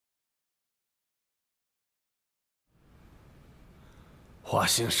华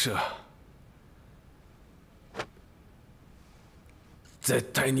兴社絶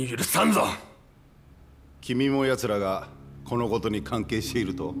対に許さんぞ。君も奴らがこのことに関係してい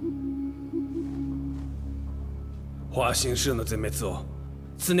ると？華兴社の全滅を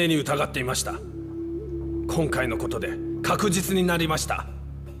常に疑っていました。今回のことで確実になりました。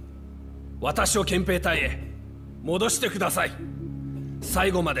私を憲兵隊へ戻してください。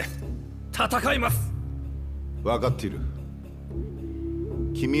最後まで戦います。分かっている。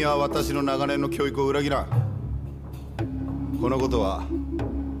君は私の長年の教育を裏切らん。このことは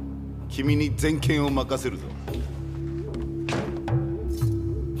君に全権を任せるぞ。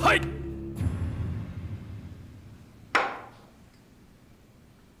はい。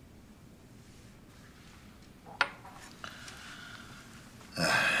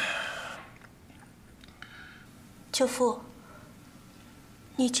舅父，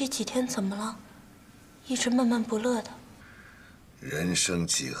你这几天怎么了？一直闷闷不乐的。人生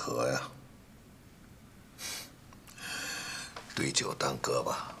几何呀？对酒当歌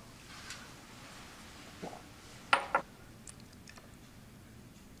吧。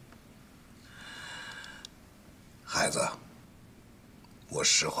孩子，我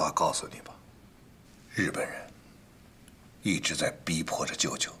实话告诉你吧，日本人一直在逼迫着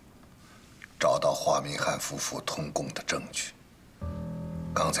舅舅找到华明翰夫妇通共的证据。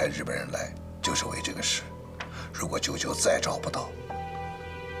刚才日本人来就是为这个事。如果舅舅再找不到，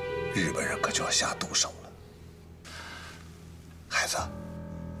日本人可就要下毒手了。孩子，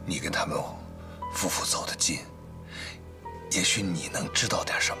你跟他们夫妇走得近，也许你能知道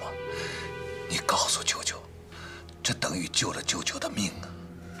点什么。你告诉舅舅，这等于救了舅舅的命啊！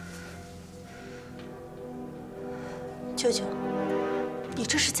舅舅，你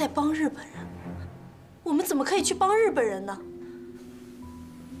这是在帮日本人，我们怎么可以去帮日本人呢？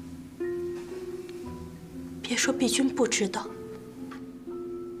别说帝君不知道，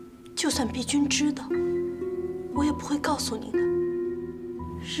就算帝君知道，我也不会告诉你的。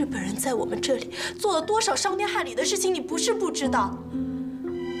日本人在我们这里做了多少伤天害理的事情，你不是不知道。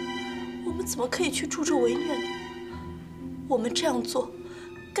我们怎么可以去助纣为虐呢？我们这样做，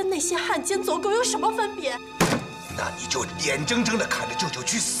跟那些汉奸走狗有什么分别？那你就眼睁睁地看着舅舅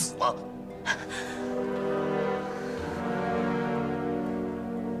去死吗？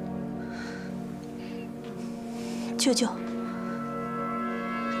舅舅，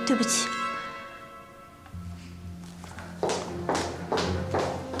对不起。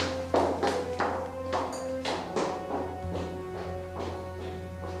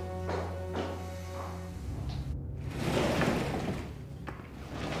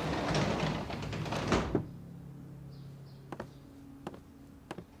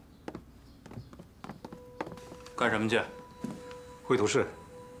干什么去？绘图室。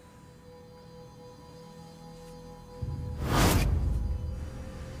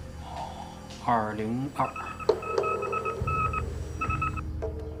202。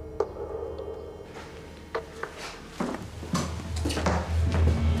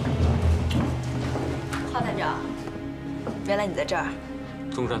郝探长，原来你在这儿。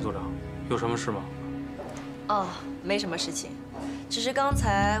中山所长，有什么事吗？哦，没什么事情，只是刚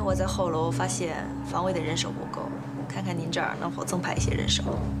才我在后楼发现防卫的人手不够，看看您这儿能否增派一些人手。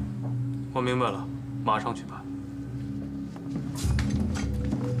我明白了，马上去办。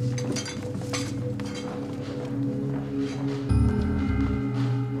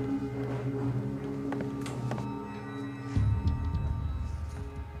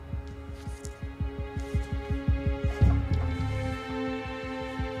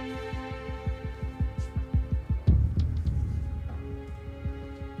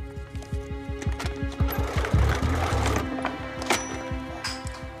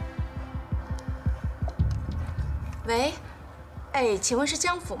喂，哎，请问是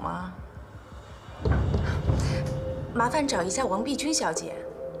江府吗？麻烦找一下王碧君小姐。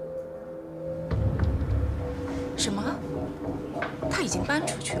什么？她已经搬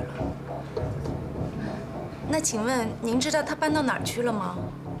出去了？那请问您知道她搬到哪儿去了吗？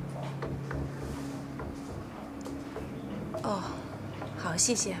哦，好，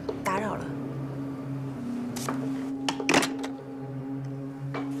谢谢，打扰了。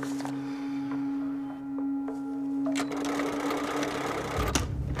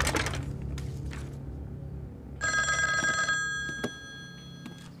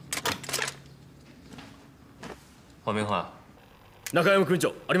华明翰，中山君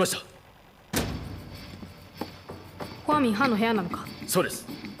長、ありました。華明翰の部屋なのか。そうです。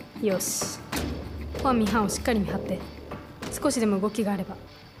よし。華明翰をしっかり見張って、少しでも動きがあれば、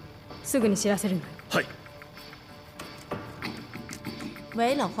すぐに知らせるのよ。はい。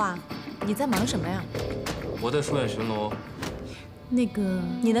喂，老华，你在忙什么呀？我在书院巡逻。那个，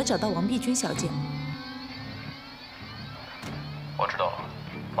你能找到王碧君小姐吗？我知道了，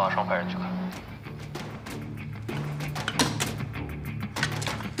马上派人去看。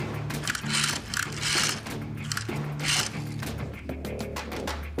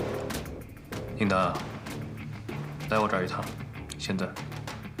应丹，来我这儿一趟，现在。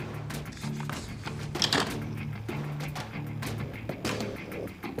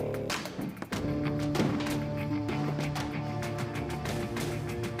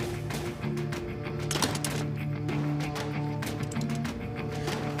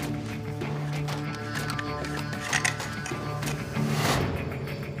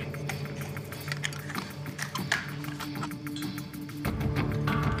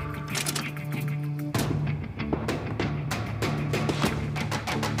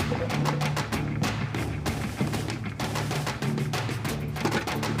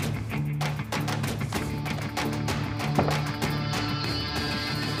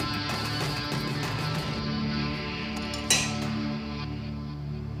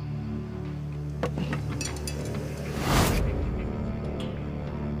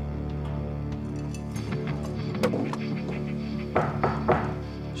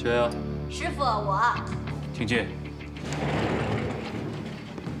 谁呀？师傅，我。请进。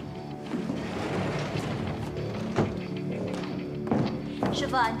师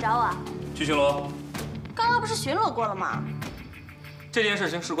傅，你找我？去巡逻。刚刚不是巡逻过了吗？这件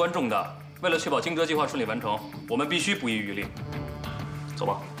事情事关重大，为了确保惊蛰计划顺利完成，我们必须不遗余力。走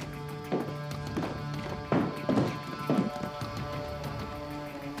吧。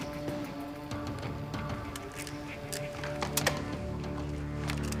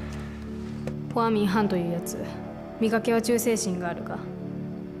 華明翰というやつ、見かけは忠誠心があるが、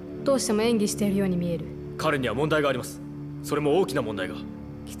どうしても演技しているように見える。彼には問題があります。それも大きな問題が。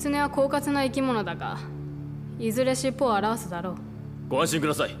狐は狡猾な生き物だが、いずれ尻尾を現すだろう。ご安心く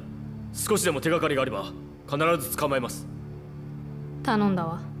ださい。少しでも手がかりがあれば必ず捕まえます。頼んだ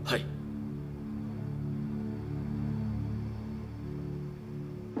わ。はい。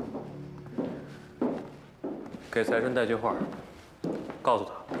给财神带句话，告诉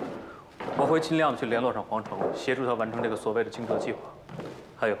他。 我会尽量去联络上皇城，协助他完成这个所谓的惊蛰计划。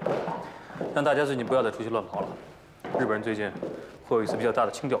还有，让大家最近不要再出去乱跑了。日本人最近会有一次比较大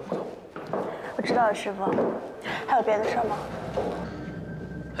的清剿活动。我知道了，师傅。还有别的事吗？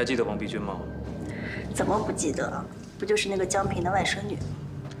还记得王碧君吗？怎么不记得？不就是那个江平的外甥女？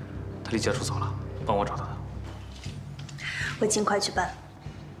她离家出走了，帮我找她。我尽快去办。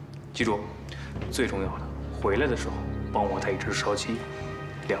记住，最重要的，回来的时候帮我带一只烧鸡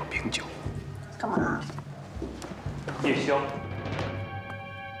，2瓶酒。 干嘛？夜宵。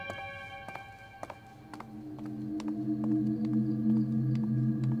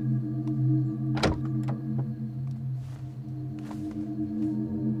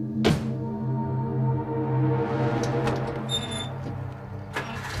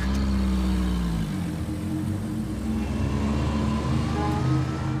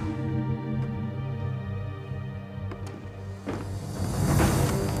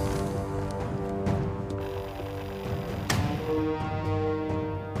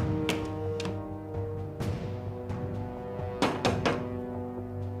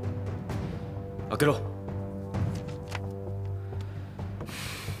開けろ。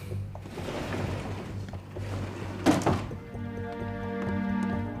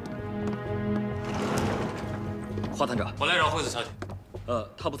华探长，我来找惠子小姐。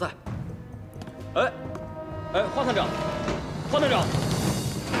她不在。哎，华探长，华探长，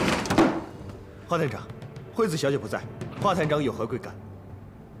华探长，惠子小姐不在，华探长有何贵干？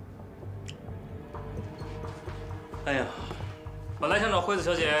哎呀，本来想找惠子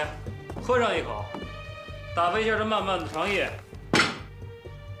小姐喝上一口，打发一下这漫漫的长夜。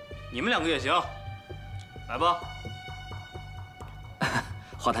你们2个也行，来吧。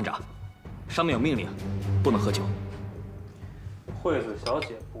华探长，上面有命令，不能喝酒。惠子小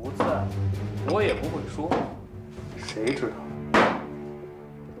姐不在，我也不会说，谁知道？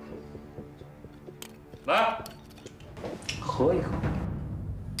来，喝一口。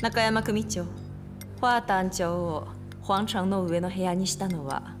中山組長、華団長を皇城の上の部屋にしたの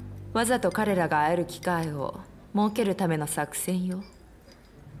は、わざと彼らが会える機会を設けるための作戦よ。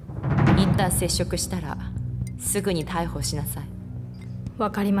一旦接触したら、すぐに逮捕しなさい。わ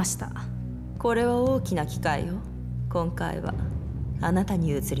かりました。これは大きな機会よ。今回はあなたに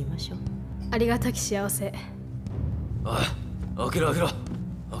譲りましょう。ありがたき幸せ。おい、起きろ起きろ。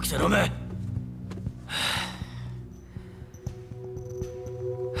起きて飲め。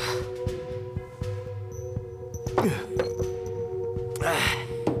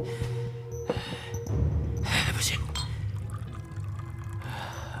不行，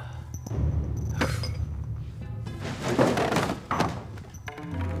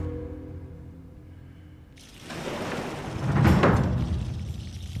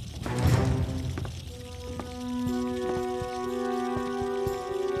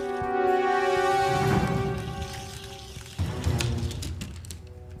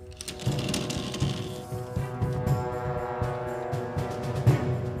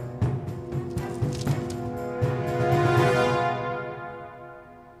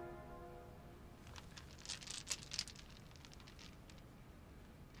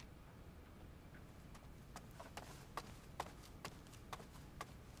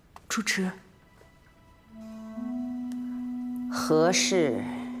主持，何事？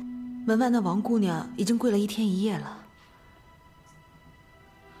门外那王姑娘已经跪了1天1夜了。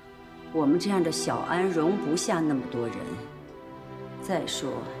我们这样的小庵容不下那么多人。再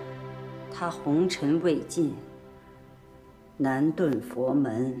说，她红尘未尽，难遁佛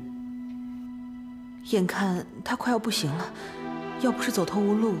门。眼看她快要不行了，要不是走投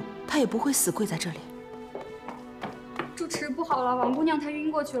无路，她也不会死跪在这里。主持不好了，王姑娘她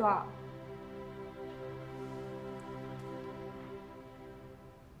晕过去了。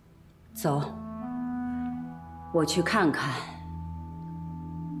走，我去看看。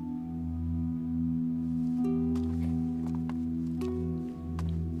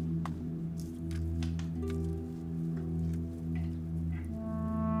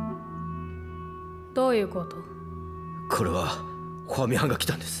どういうこと？これは華明藩が来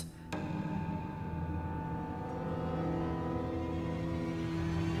たんです。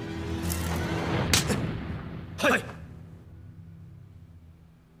はい。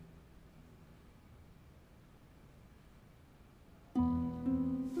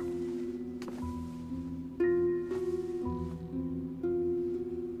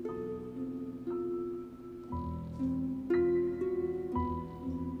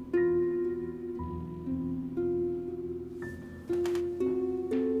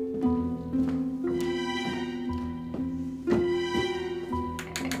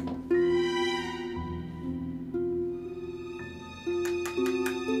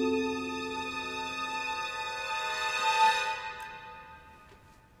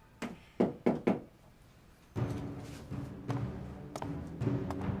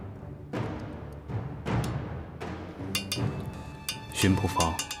巡捕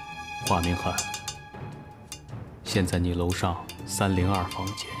房，华明翰，现在你楼上302房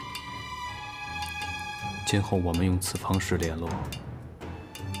间。今后我们用此方式联络。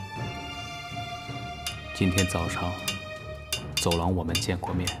今天早上，走廊我们见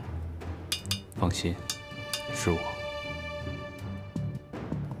过面。放心，是我。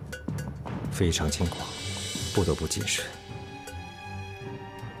非常轻狂，不得不谨慎。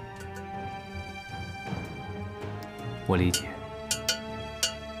我理解。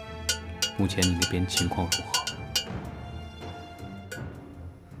目前你那边情况如何？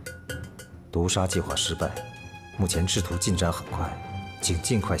毒杀计划失败，目前制图进展很快，请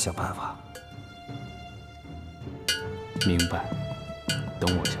尽快想办法。明白，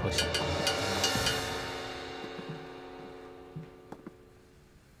等我消息。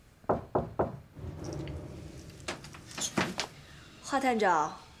华探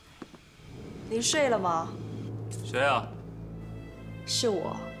长，您睡了吗？谁啊？是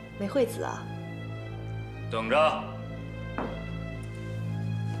我。梅惠子啊，等着。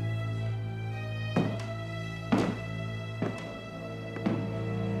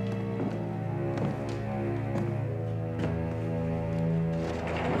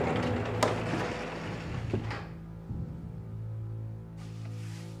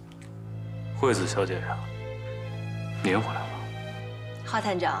惠子小姐呀，您回来了。华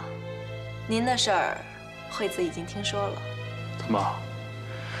探长，您的事儿，惠子已经听说了。他妈。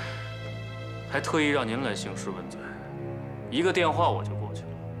还特意让您来兴师问罪，一个电话我就过去了。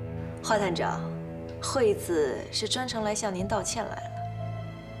华探长，惠子是专程来向您道歉来了。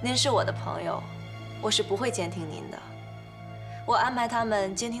您是我的朋友，我是不会监听您的。我安排他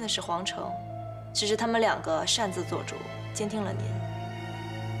们监听的是皇城，只是他们2个擅自做主，监听了您。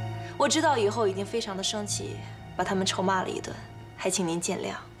我知道以后一定非常的生气，把他们臭骂了一顿，还请您见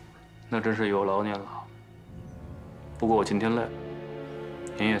谅。那真是有劳您了。不过我今天累了，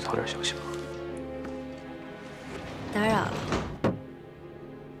您也早点休息吧。打扰了。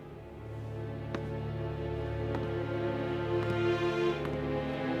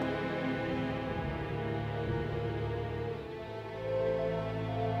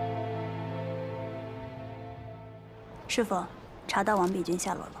师傅，查到王必军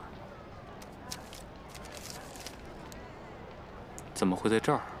下落了。怎么会在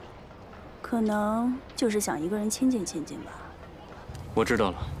这儿？可能就是想一个人亲近亲近吧。我知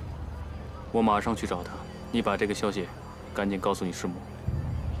道了，我马上去找他。你把这个消息赶紧告诉你师母。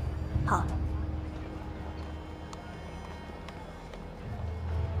好。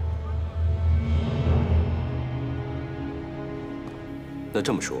那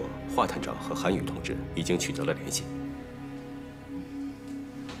这么说，华探长和韩宇同志已经取得了联系。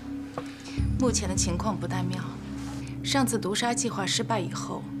目前的情况不太妙。上次毒杀计划失败以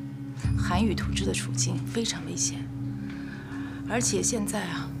后，韩宇同志的处境非常危险，而且现在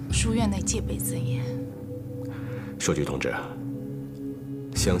书院内戒备森严。书记同志，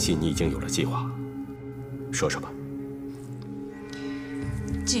相信你已经有了计划，说说吧。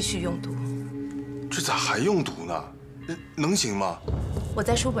继续用毒。这咋还用毒呢？能行吗？我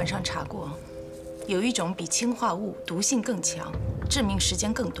在书本上查过，有一种比氰化物毒性更强，致命时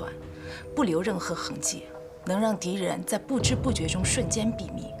间更短，不留任何痕迹，能让敌人在不知不觉中瞬间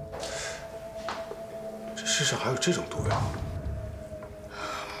毙命。这世上还有这种毒药？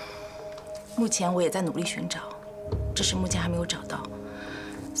目前我也在努力寻找，只是目前还没有找到，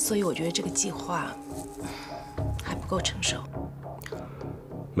所以我觉得这个计划还不够成熟。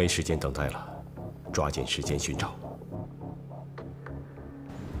没时间等待了，抓紧时间寻找。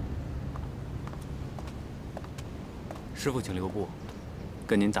师傅，请留步，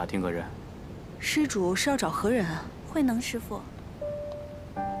跟您打听个人。施主是要找何人啊？慧能师傅，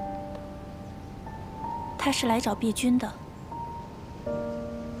他是来找碧君的。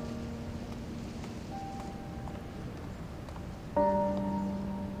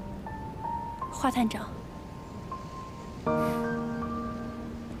华探长，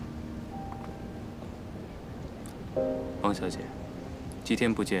王小姐，几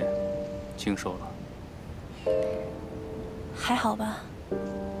天不见，清瘦了。还好吧？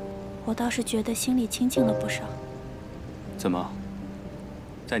我倒是觉得心里清静了不少。怎么，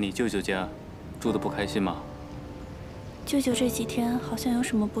在你舅舅家住得不开心吗？舅舅这几天好像有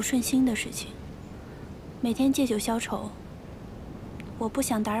什么不顺心的事情，每天借酒消愁。我不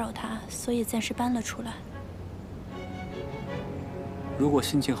想打扰他，所以暂时搬了出来。如果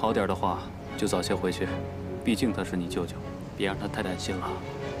心情好点的话，就早些回去，毕竟他是你舅舅，别让他太担心了。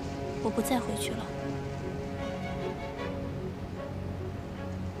我不再回去了。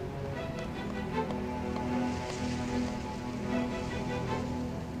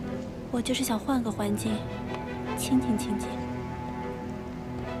我就是想换个环境，清静清静。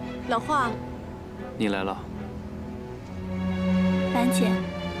老华，你来了。兰姐，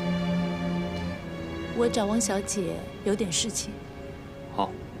我找汪小姐有点事情。好，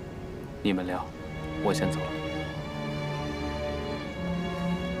你们聊，我先走了。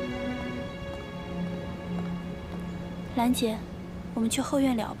兰姐，我们去后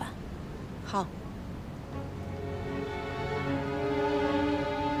院聊吧。好。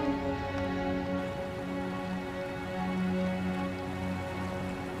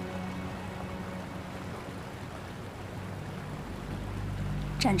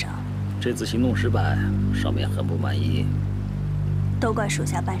站长，这次行动失败，上面很不满意，都怪属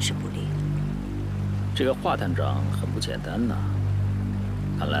下办事不力。这个华探长很不简单呐，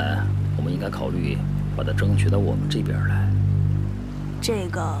看来我们应该考虑把他争取到我们这边来。这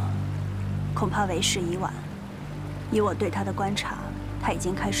个恐怕为时已晚。以我对他的观察，他已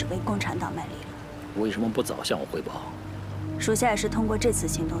经开始为共产党卖力了。为什么不早向我汇报？属下也是通过这次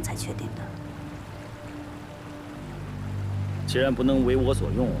行动才确定的。既然不能为我所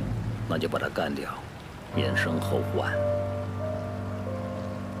用，那就把他干掉，免生后患。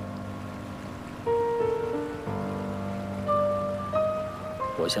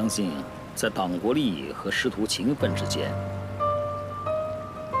我相信，在党国利益和师徒情分之间，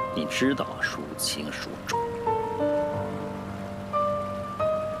你知道孰轻孰重。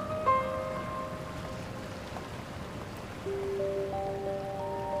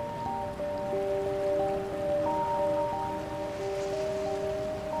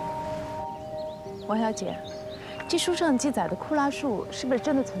王小姐，这书上记载的库拉树是不是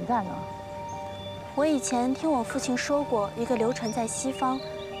真的存在呢？我以前听我父亲说过一个流传在西方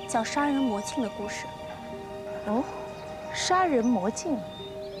叫杀人魔镜的故事。哦，杀人魔镜。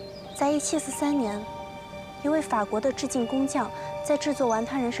在1743年，一位法国的制镜工匠在制作完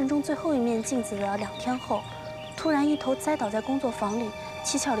他人生中最后一面镜子的2天后，突然一头栽倒在工作坊里，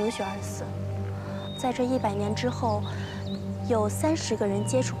七窍流血而死。在这100年之后，有30个人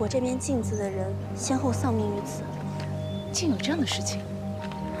接触过这面镜子的人，先后丧命于此。竟有这样的事情！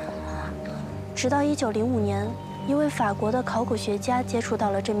直到1905年，一位法国的考古学家接触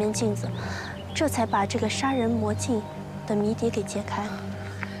到了这面镜子，这才把这个杀人魔镜的谜底给揭开。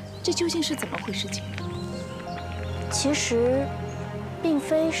这究竟是怎么回事情？其实，并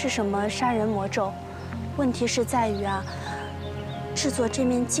非是什么杀人魔咒，问题是在于制作这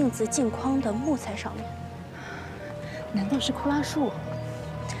面镜子镜框的木材上面。难道是库拉树？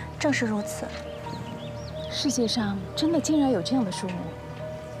正是如此。世界上真的竟然有这样的树木？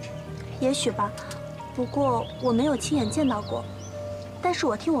也许吧，不过我没有亲眼见到过。但是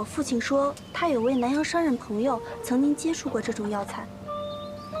我听我父亲说，他有位南洋商人朋友曾经接触过这种药材。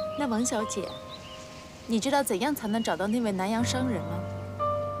那王小姐，你知道怎样才能找到那位南洋商人吗？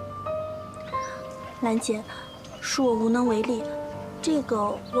兰姐，恕我无能为力，这个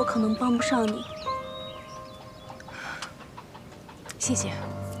我可能帮不上你。谢谢，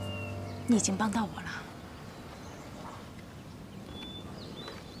你已经帮到我了。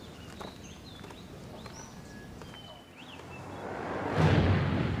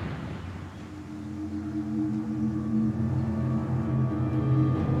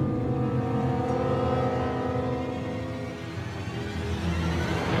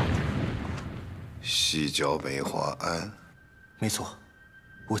西郊梅花庵。没错，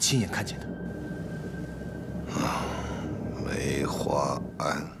我亲眼看见的。梅花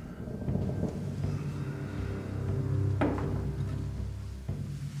庵。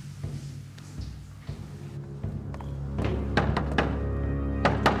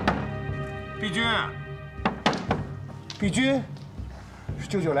碧君，碧君，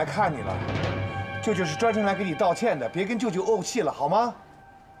舅舅来看你了。舅舅是专程来给你道歉的，别跟舅舅怄气了，好吗？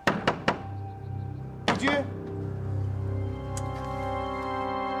碧君。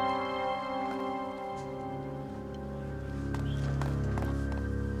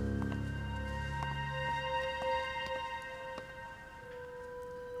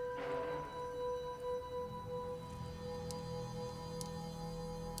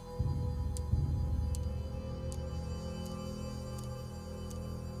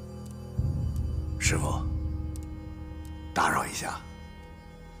 师傅，打扰一下，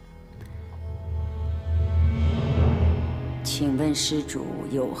请问施主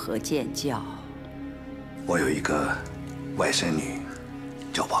有何见教？我有一个外甥女，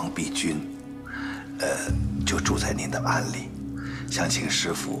叫王碧君，就住在您的庵里，想请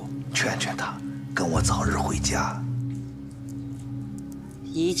师傅劝劝她，跟我早日回家。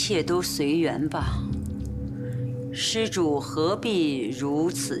一切都随缘吧，施主何必如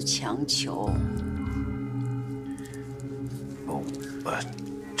此强求？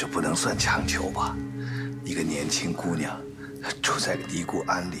 这不能算强求吧？一个年轻姑娘住在尼姑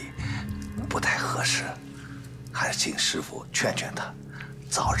庵里，不太合适，还是请师傅劝劝她，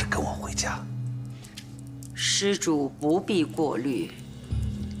早日跟我回家。施主不必过虑，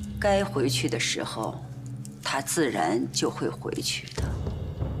该回去的时候，她自然就会回去的。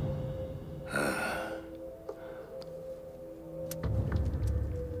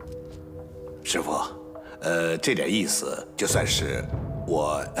师傅，这点意思就算是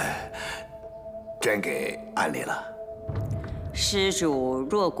我捐给庵里了。施主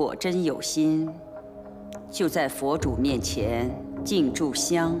若果真有心，就在佛主面前敬炷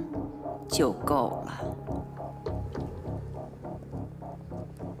香就够了。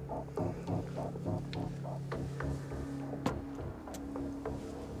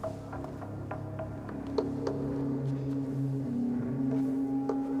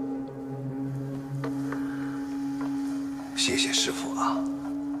谢谢师傅啊。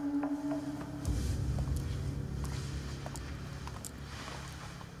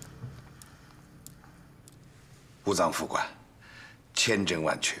 无藏副官，千真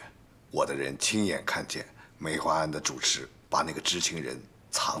万确，我的人亲眼看见梅花庵的主持把那个知情人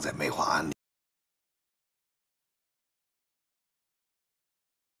藏在梅花庵里。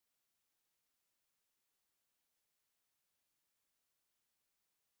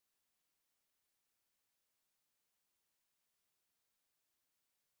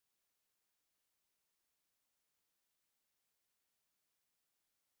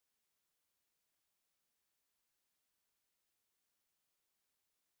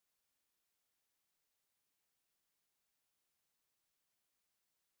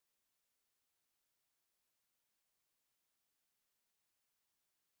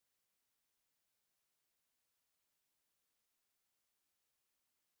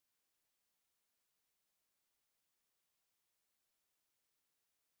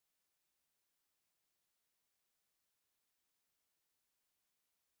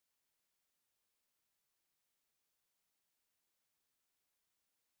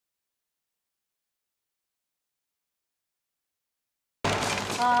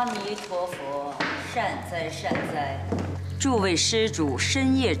阿弥陀佛，善哉善哉！诸位施主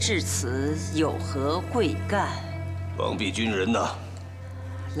深夜至此，有何贵干？王碧君人呢？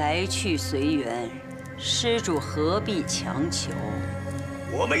来去随缘，施主何必强求？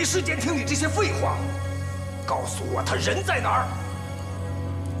我没时间听你这些废话，告诉我他人在哪儿？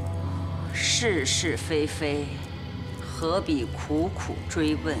是是非非，何必苦苦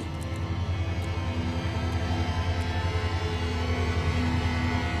追问？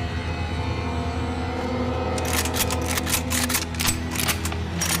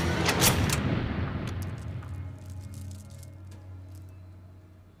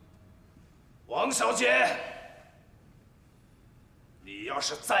 王小姐，你要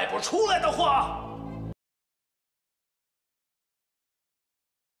是再不出来的话，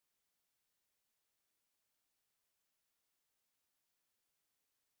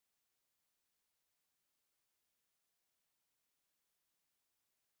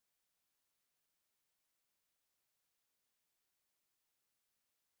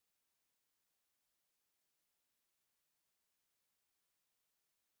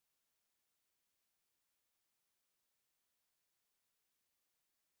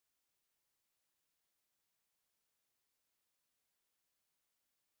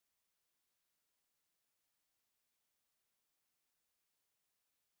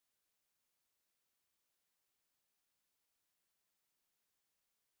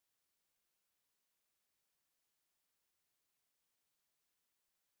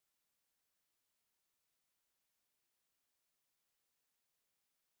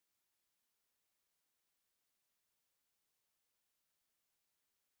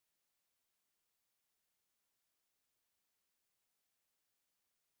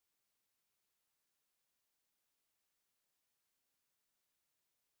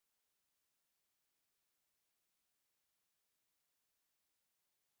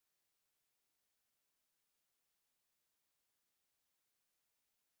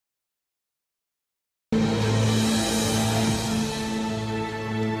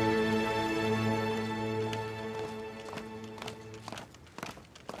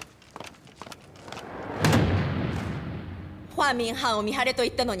華明翰を見張れと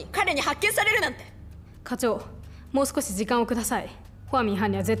言ったのに彼に発見されるなんて。課長、もう少し時間をください。華明翰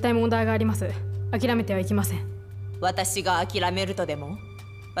には絶対問題があります。諦めてはいけません。私が諦めるとでも？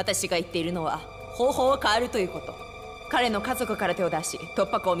私が言っているのは方法を変えるということ。彼の家族から手を出し突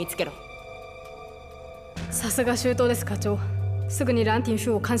破口を見つけろ。さすが周到です課長。すぐにランティン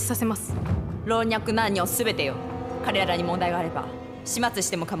州を監視させます。老若男女すべてよ。彼らに問題があれば始末し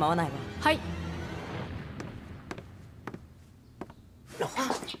ても構わないわ。はい。老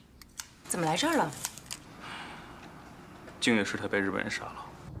花，怎么来这儿了？净月师太被日本人杀了。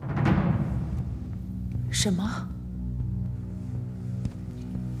什么？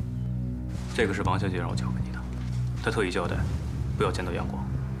这个是王小姐让我交给你的，她特意交代，不要见到阳光。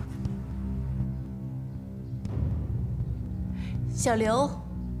小刘，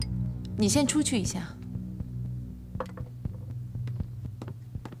你先出去一下。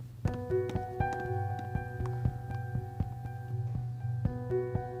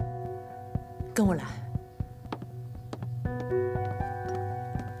跟我来。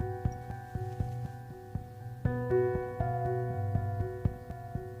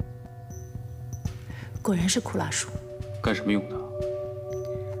果然是库拉树。干什么用的？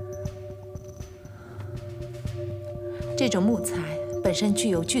这种木材本身具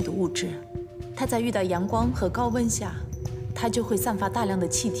有剧毒物质，它在遇到阳光和高温下，它就会散发大量的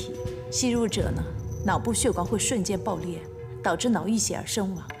气体。吸入者呢，脑部血管会瞬间爆裂，导致脑溢血而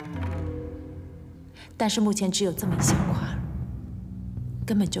身亡。但是目前只有这么一小块，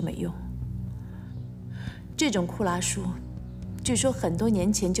根本就没用。这种库拉树，据说很多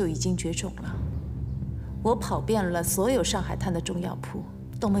年前就已经绝种了。我跑遍了所有上海滩的中药铺，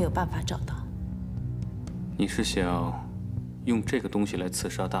都没有办法找到。你是想用这个东西来刺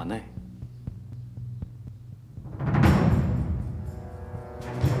杀大内？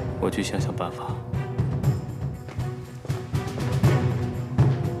我去想想办法。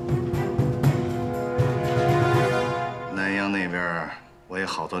南阳那边我也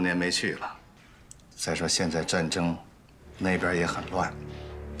好多年没去了，再说现在战争，那边也很乱。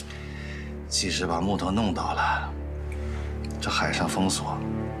即使把木头弄倒了，这海上封锁，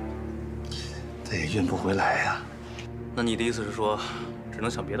它也运不回来呀。那你的意思是说，只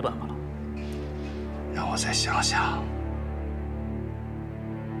能想别的办法了？让我再想想。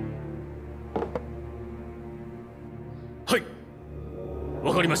はい、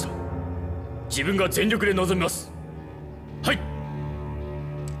わかりました。自分が全力で臨みます。はい。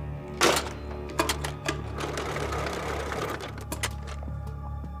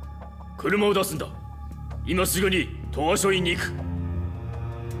車を出すんだ。今すぐに東和書院に行く。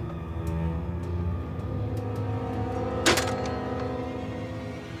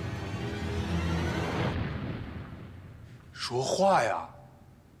说话呀！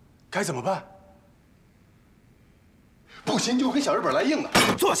该怎么办？不行就跟小日本来硬的。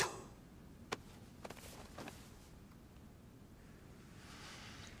坐下。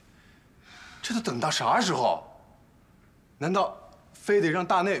这都等到啥时候？难道非得让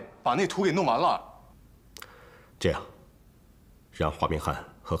大内把那图给弄完了？这样，让华明翰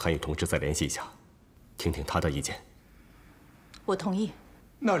和韩宇同志再联系一下，听听他的意见。我同意。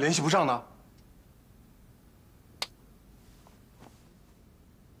那联系不上呢？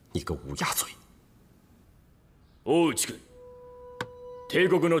你个乌鸦嘴！大内君、帝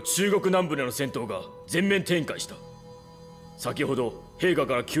国の中国南部での戦闘が全面展開した。先ほど陛下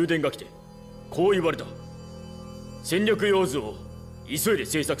から急電が来て、こう言われた。戦略用図を急いで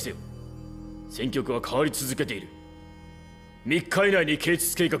制作せよ。戦局は変わり続けている。3日以内に計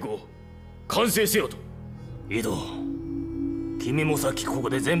実計画を完成せよと。井戸、君もさっきここ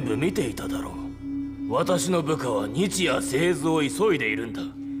で全部見ていただろう。私の部下は日夜製図を急いでいるんだ。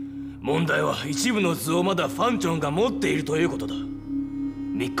問題は一部の図をまだファンチョンが持っているということだ。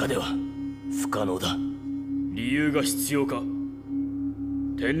3日では不可能だ。理由が必要か？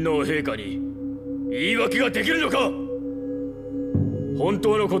天皇陛下に言い訳ができるのか？本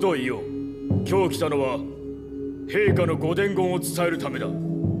当のことを言おう。今日来たのは陛下のご伝言を伝えるためだ。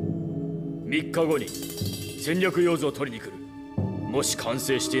3日後に戦略用図を取りに来る。もし完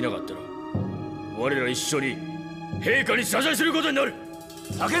成していなかったら我ら一緒に陛下に謝罪することになる。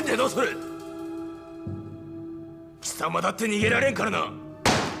叫んでどうする？貴様だって逃げられんからな。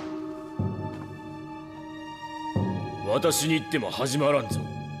私に言っても始まらんぞ。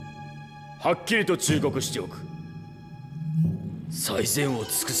はっきりと忠告しておく。最善を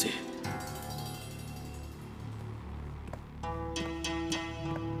尽くせ。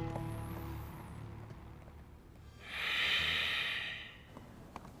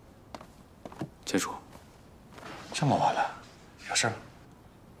千叔，这么晚了，有事吗？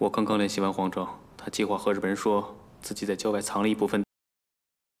我刚刚联系完皇城，他计划和日本人说自己在郊外藏了一部分。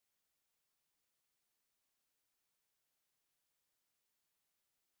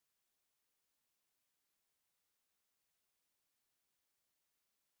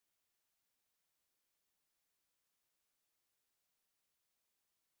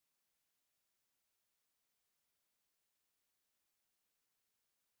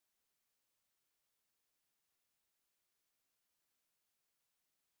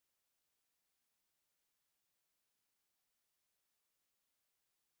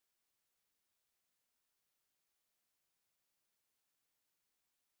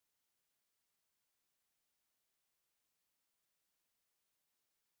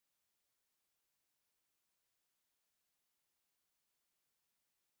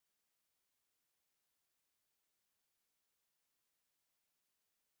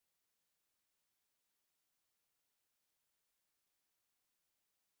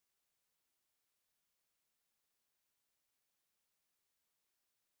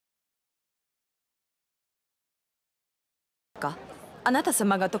あなた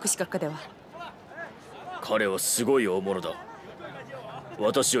様が特使閣下では。彼はすごい大物だ。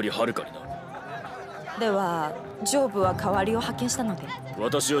私よりはるかにな。では上部は代わりを派遣したので。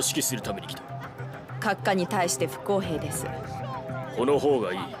私を指揮するために来た。閣下に対して不公平です。この方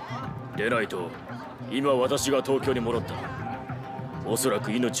がいい。でないと今私が東京に戻ったらおそら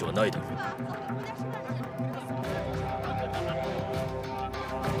く命はないだろう。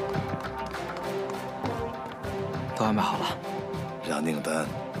都安排好了，让宁丹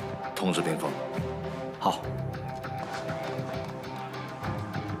通知冰峰。好。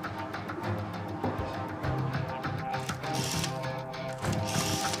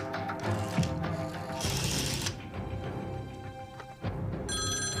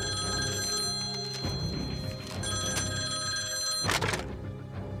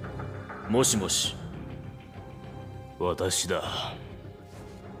もしもし。私だ。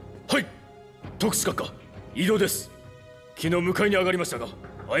はい、特使閣下、移動です。昨日迎えに上がりましたが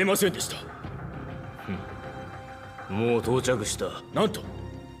会えませんでした。もう到着した。なんと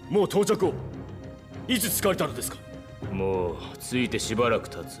もう到着を。いつ着かれたのですか。もう着いてしばらく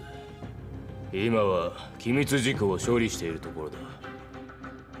経つ。今は機密事項を処理しているところだ。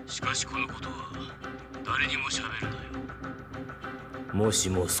しかしこのことは誰にも喋るなよ。もし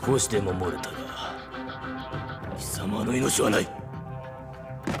も少しでも漏れたら貴様の命はない。は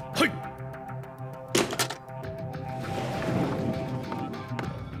い。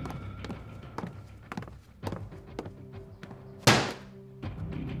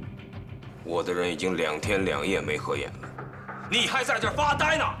我的人已经2天2夜没合眼了，你还在这儿发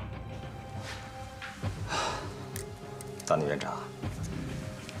呆呢！大内院长，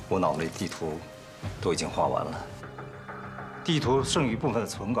我脑内地图都已经画完了，地图剩余部分的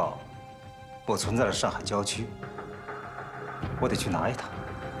存稿，我存在了上海郊区，我得去拿一趟。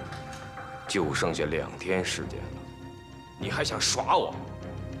就剩下2天时间了，你还想耍我？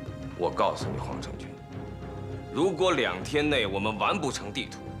我告诉你，黄成军，如果2天内我们完不成地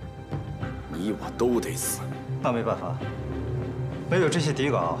图，你我都得死。那没办法，没有这些底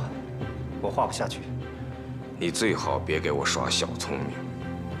稿，我画不下去。你最好别给我耍小聪明。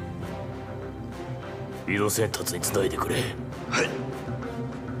移動先達に伝えてくれ。はい。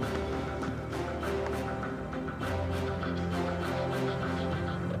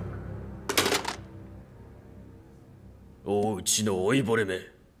おうちの老いぼれめ、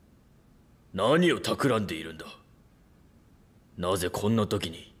何を企んでいるんだ。なぜこんな時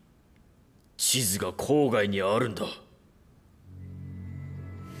に地図が郊外にあるんだ。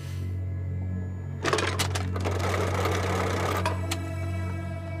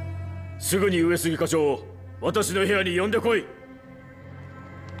すぐに上杉課長を私の部屋に呼んでこい。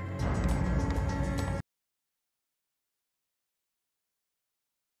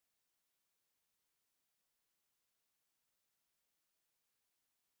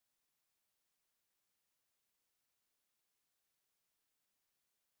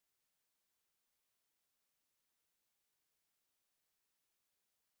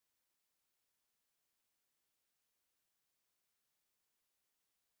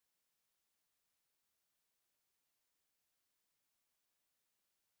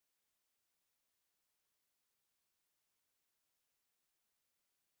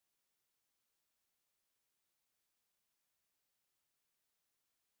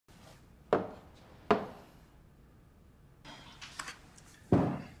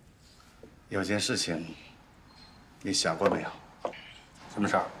有件事情，你想过没有？什么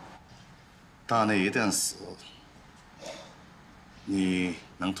事儿？大内一旦死，你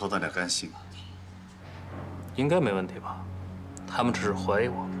能脱得了干系吗？应该没问题吧？他们只是怀疑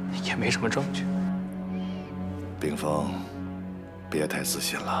我，也没什么证据。冰峰，别太自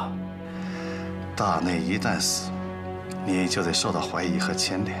信了。大内一旦死，你就得受到怀疑和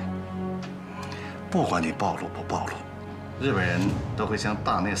牵连。不管你暴露不暴露，日本人都会将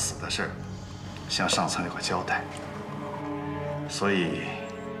大内死的事儿向上层有个交代。所以，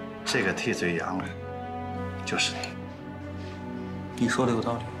这个替罪羊就是你。你说的有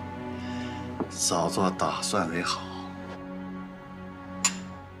道理。早做打算为好。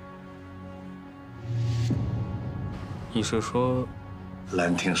你是说，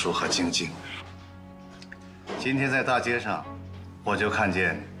兰亭书和晶晶？今天在大街上，我就看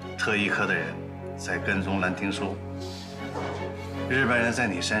见特一科的人在跟踪兰亭书。日本人在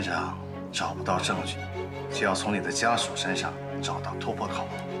你身上找不到证据，就要从你的家属身上找到突破口。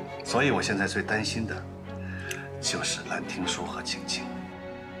所以我现在最担心的，就是兰亭书和晶晶。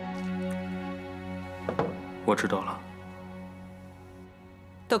我知道了。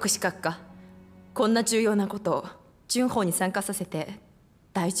特使閣下、こんな重要なことを軍法に参加させて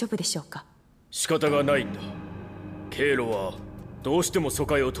大丈夫でしょうか？仕方がないんだ。経路はどうしても疎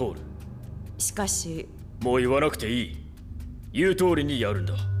開を通る。しかし、もう言わなくていい。言う通りにやるん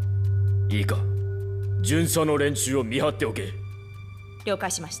だ。いいか、巡査の連中を見張っておけ。了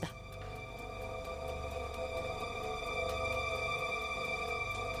解しました。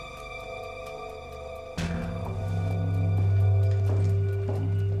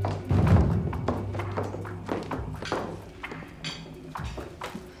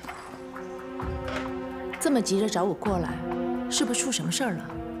这么急着找我过来，是不是出什么事儿了？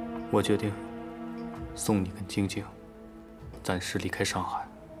我决定送你跟晶晶暂时离开上海。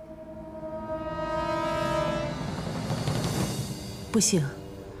不行，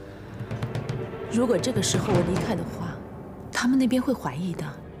如果这个时候我离开的话，他们那边会怀疑的。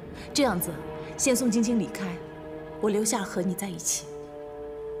这样子，先送晶晶离开，我留下和你在一起。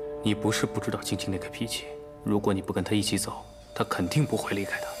你不是不知道晶晶那个脾气，如果你不跟她一起走，她肯定不会离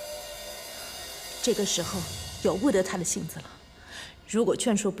开的。这个时候由不得他的性子了。如果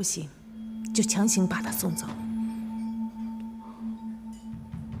劝说不行，就强行把他送走。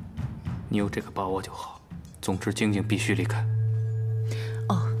你有这个把握就好。总之，晶晶必须离开。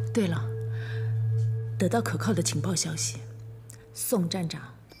哦，对了，得到可靠的情报消息，宋站长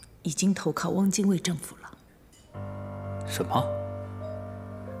已经投靠汪精卫政府了。什么？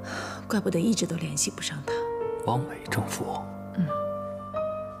怪不得一直都联系不上他。汪伪政府？嗯。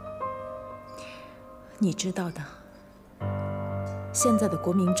你知道的，现在的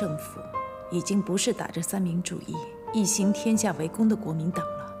国民政府已经不是打着三民主义、一心天下为公的国民党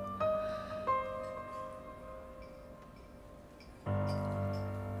了。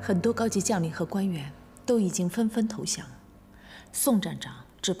很多高级将领和官员都已经纷纷投降，宋站长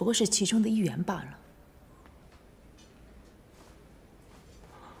只不过是其中的一员罢了。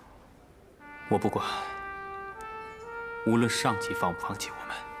我不管，无论上级放不放弃我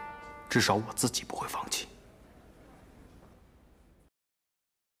们。至少我自己不会放弃。